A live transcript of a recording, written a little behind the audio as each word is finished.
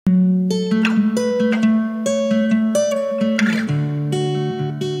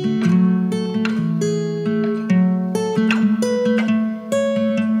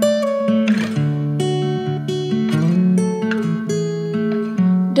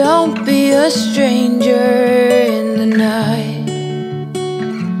Don't be a stranger in the night.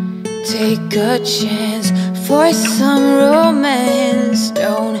 Take a chance for some romance.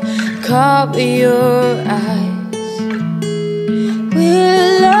 Don't cover your eyes.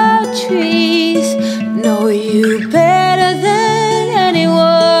 Willow trees know you better than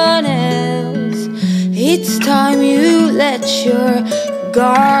anyone else. It's time you let your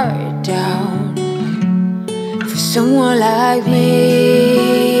guard down for someone like me.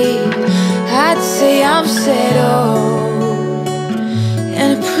 I'd say I'm settled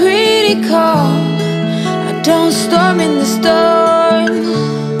and pretty calm. I don't storm in the storm.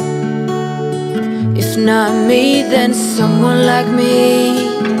 If not me, then someone like me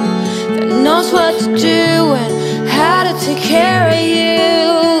that knows what to do and how to take care of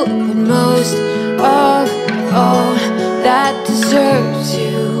you. But most of all, that deserves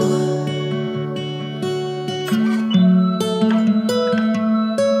you.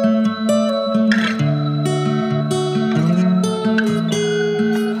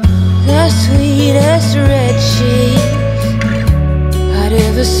 The sweetest red cheese I'd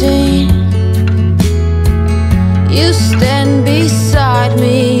ever seen. You stand beside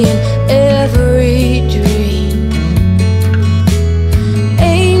me in every dream.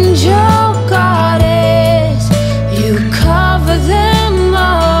 Angel goddess, you cover them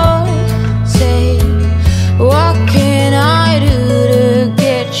all. Say, what can I do to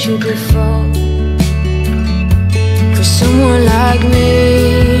get you to fall for someone like me?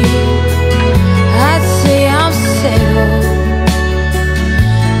 I'd say I'm settled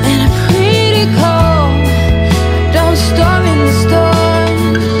and I'm pretty cold. Don't storm in the storm.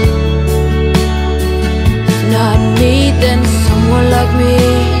 If not me, then someone like me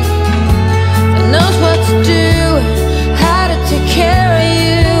that knows what to do and how to take care of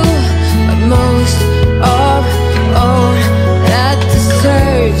you. But most of all, that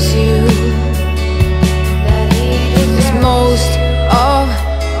deserves you. It's most of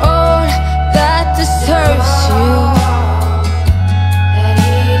all that deserves you.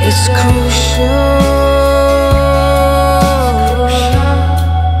 It's crucial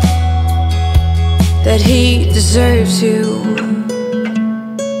that he deserves you.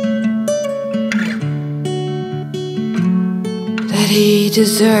 That he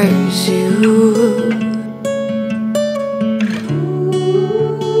deserves you.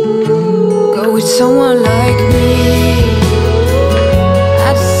 Go with someone like me.